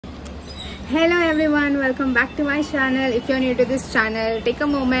Hello everyone, welcome back to my channel. If you're new to this channel, take a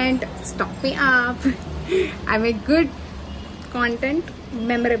moment, stop me up. I make good content,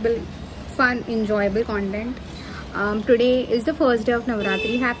 memorable, fun, enjoyable content. Today is the first day of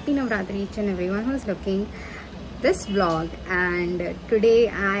Navratri. Happy Navratri each and everyone who's looking this vlog. And today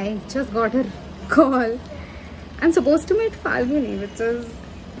I just got a call. I'm supposed to meet Falguni, which is...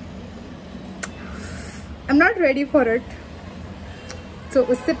 I'm not ready for it. So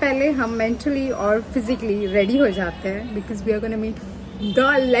उससे पहले हम mentally और physically ready हो जाते हैं because we are gonna meet the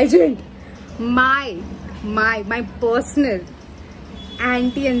legend, my personal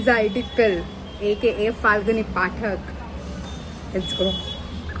anti-anxiety pill, aka Falguni Pathak. Let's go.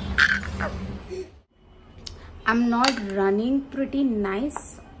 I'm not running pretty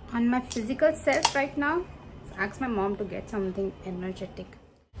nice on my physical self right now. Ask my mom to get something energetic.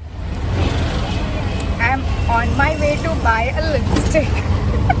 I'm on my way to buy a lipstick.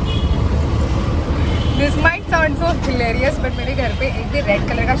 This might sound so hilarious, but मेरे घर पे एक भी red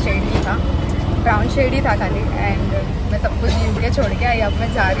colour का shade नहीं था, brown shade ही था खाली. एंड मैं सब कुछ यूं के छोड़ के आई. अब मैं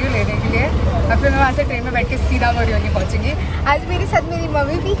जा रही हूँ लेने के लिए. और फिर मैं वहाँ से ट्रेन में बैठ के सीधा मोरियोनी पहुँचूंगी. आज मेरे साथ मेरी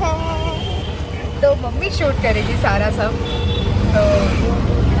मम्मी भी है, तो मम्मी शूट करेगी सारा सब. तो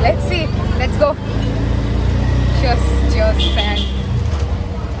let's see, let's go. Cheers and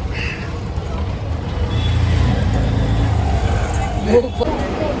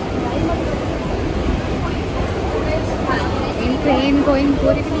in train going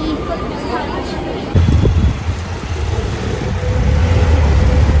Urvi.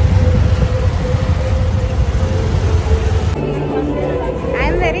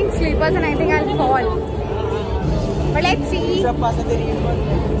 I'm wearing slippers and I think I'll fall. But let's see.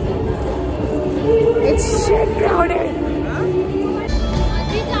 It's shit crowded.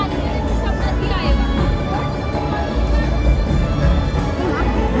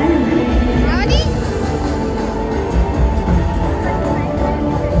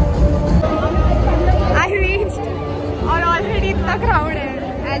 Crowd hai.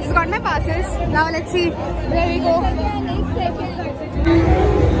 I just got my passes. Now let's see where we go.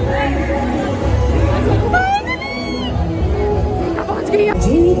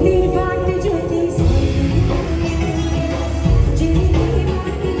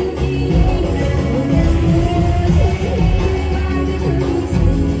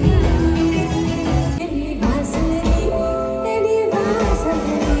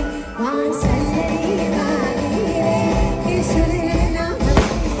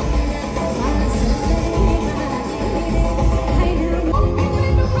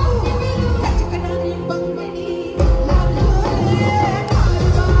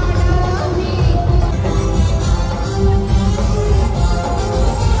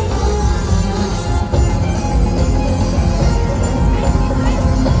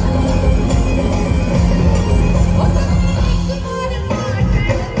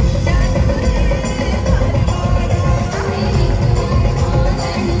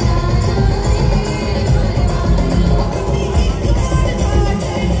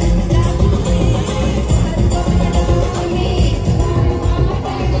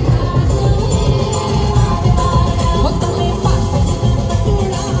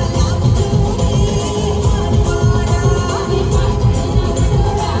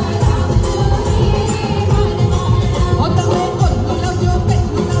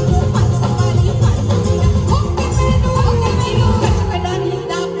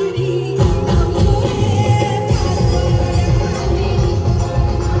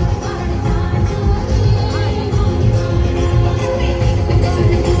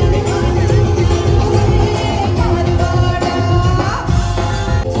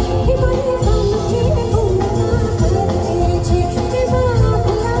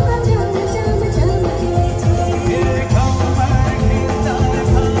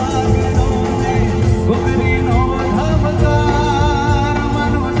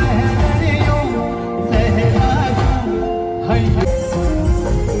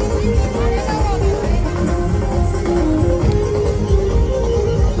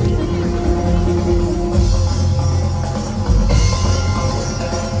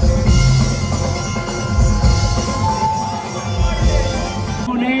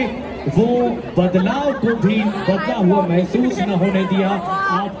 वो बदलाव को भी बदला हुआ महसूस न होने दिया.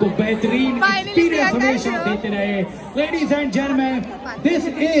 आपको बेहतरीन एक्सपीरियंस हमेशा देते रहे. Ladies and gentleman, this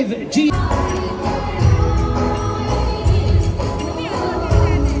is जी.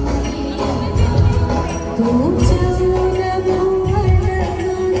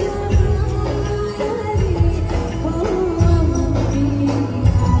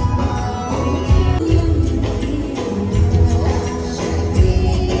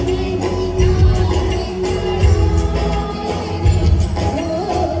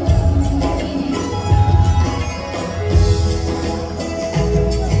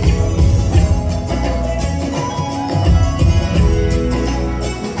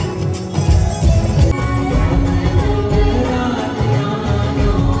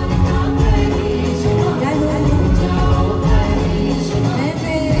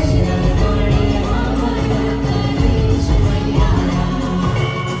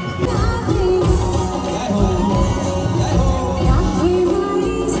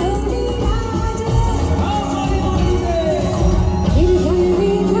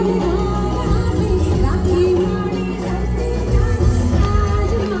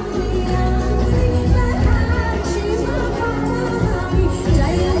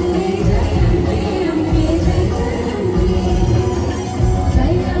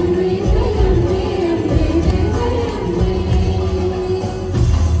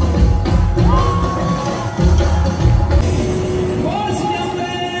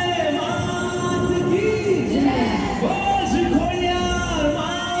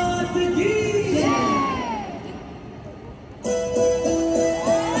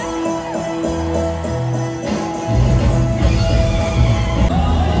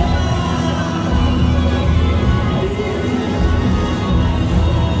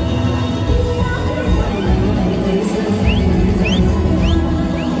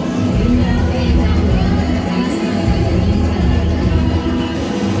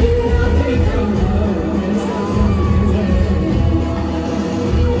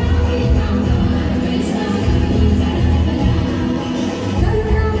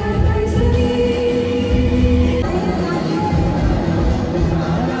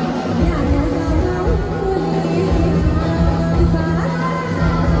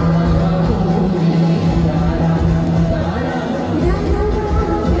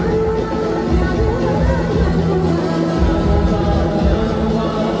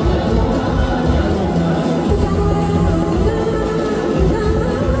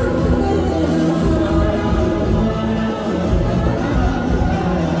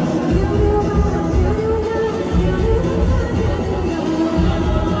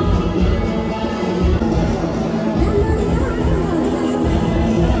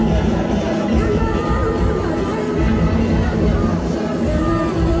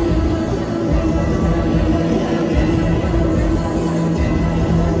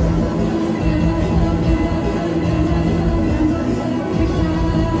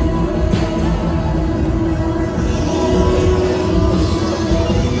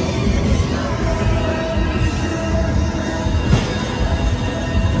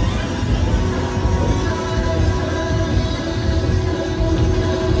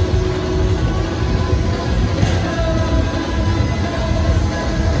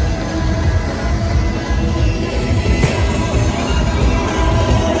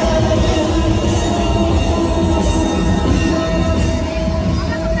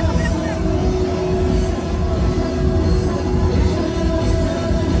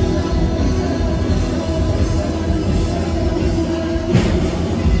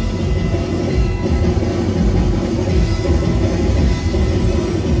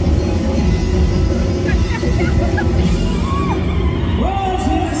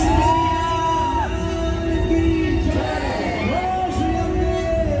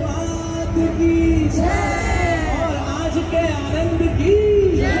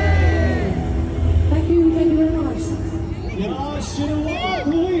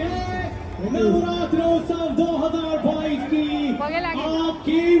 नवरात्रोत्सव 2022 की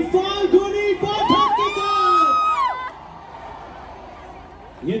आपकी फाल्गुनी पाठक के साथ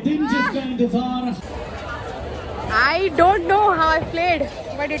ये दिन जिसका इंतजार। I don't know how I played,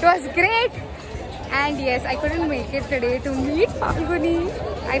 but it was great. And yes, I couldn't make it today to meet Falguni.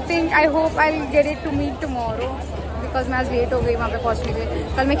 I hope I'll get it to meet tomorrow because मैं आज लेट हो गई वहाँ पे पहुँचने के लिए।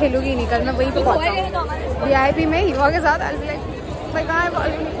 कल मैं खेलूंगी नहीं, कल मैं वहीं पे पहुँचाऊँगी VIP में युवा के साथ। I'll be like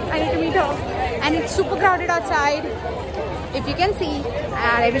I need to meet her, and it's super crowded outside. If you can see,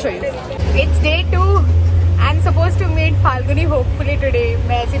 and I will show you. It's day 2. I'm supposed to meet Falguni hopefully today.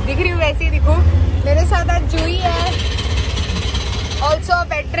 मैं ऐसी दिख रही हूँ वैसी ही दिखूँ। मेरे साथ आज जूही है, also a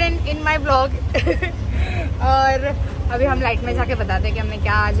veteran in my vlog. और अभी हम लाइट में जाके बताते हैं कि हमने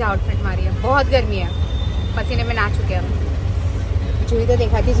क्या आज आउटफिट मारी है। बहुत गर्मी है, पसीने में ना चुके हम। जूही तो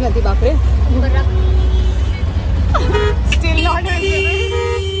देखा थी इसमें बाप रे। Still not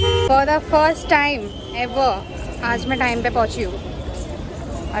visible. For the first time ever आज मैं टाइम पे पहुंची हूँ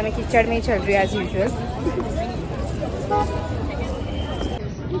और मैं कीचड़ में ही चल रही है as usual.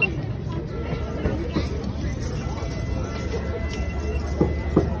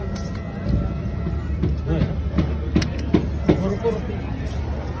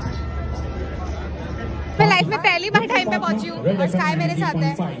 मैं लाइफ में पहली बार टाइम पे पहुंची हूँ और स्काई मेरे साथ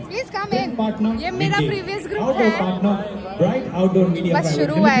है। प्लीज कम इन। ये मेरा प्रीवियस ग्रुप है, बस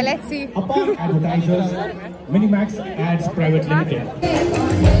शुरू हुआ है। Let's see. Minimax Ads Private Limited.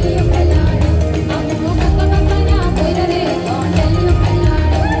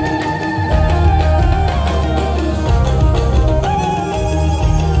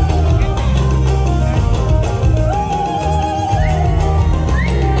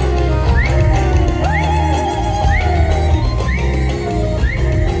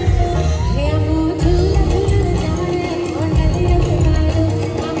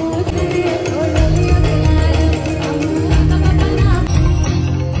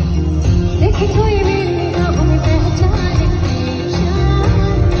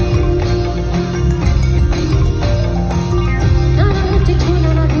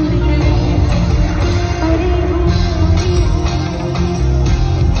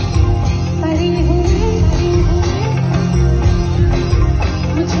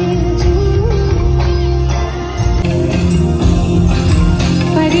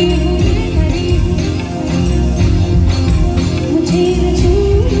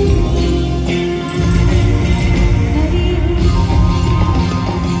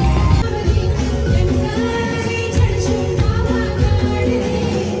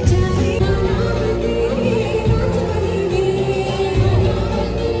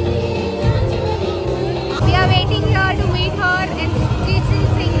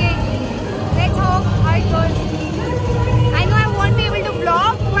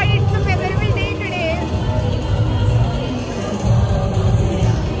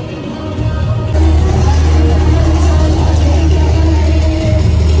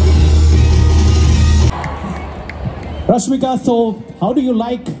 Rashmika, so how do you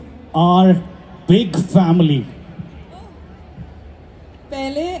like our big family?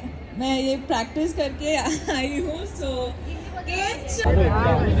 पहले मैं ये प्रैक्टिस करके आई हूँ, सो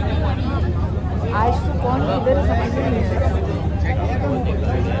आज तो कौन इधर समझ नहीं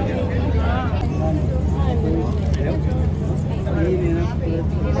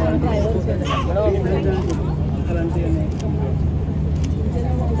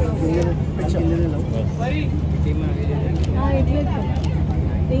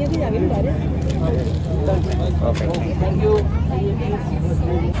thank you.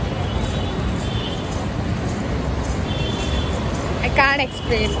 I can't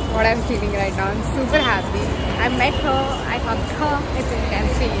explain what I'm feeling right now. I'm super happy. I met her, I hugged her, as you can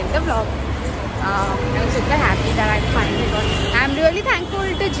see in the vlog. I'm super happy that I finally got. I'm really thankful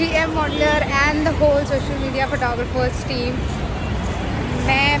to GM Modeler and the whole social media photographers team.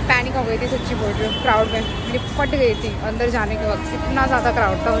 मैं panic हो गई थी, सच्ची बोल रही हूँ। Crowd में लिपट गई थी अंदर जाने के वक्त, इतना ज़्यादा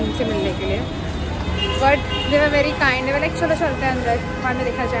क्राउड था उनसे मिलने के लिए। But they were very kind, they were like चलो चलते हैं अंदर, बाद में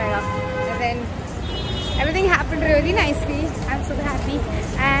देखा जाएगा। And then everything happened really nicely. I'm super happy,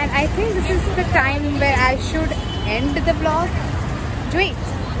 and I think this is the time where I should end the vlog. Wait.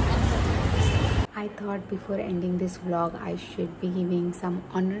 I thought before ending this vlog, I should be giving some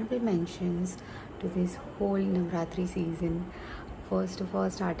honorable mentions to this whole Navratri season. First of all,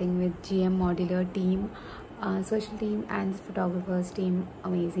 starting with GM Modular team, social team and photographers team,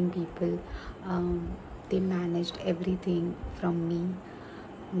 amazing people. They managed everything from me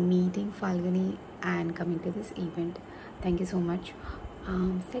meeting Falguni and coming to this event. Thank you so much.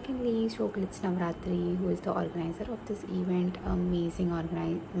 Secondly, Shoglit's Navratri, who is the organizer of this event. Amazing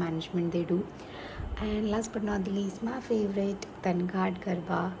management they do. And last but not the least, my favorite,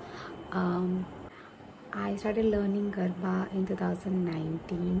 Garba. I started learning Garba in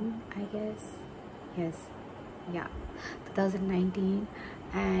 2019, I guess. Yes, yeah, 2019,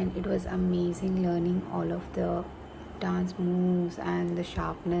 and it was amazing learning all of the dance moves and the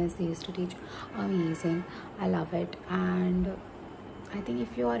sharpness they used to teach. Amazing, I love it. And I think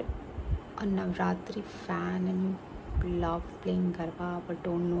if you are a Navratri fan and you love playing Garba but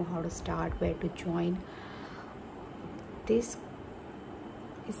don't know how to start, where to join, this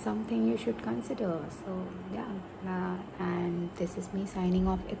is something you should consider. So yeah, and this is me signing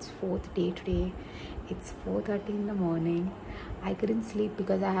off. It's 4th day today. It's 4:30 in the morning. I couldn't sleep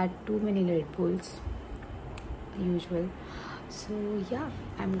because I had too many Red Bulls, usual. So yeah,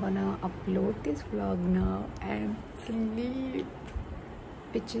 I'm gonna upload this vlog now and sleep,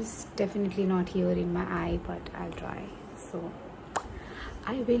 which is definitely not here in my eye, but I'll try. So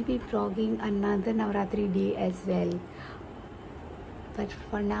I will be vlogging another Navratri day as well. But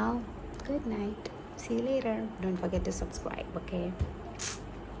for now, good night. See you later. Don't forget to subscribe, okay?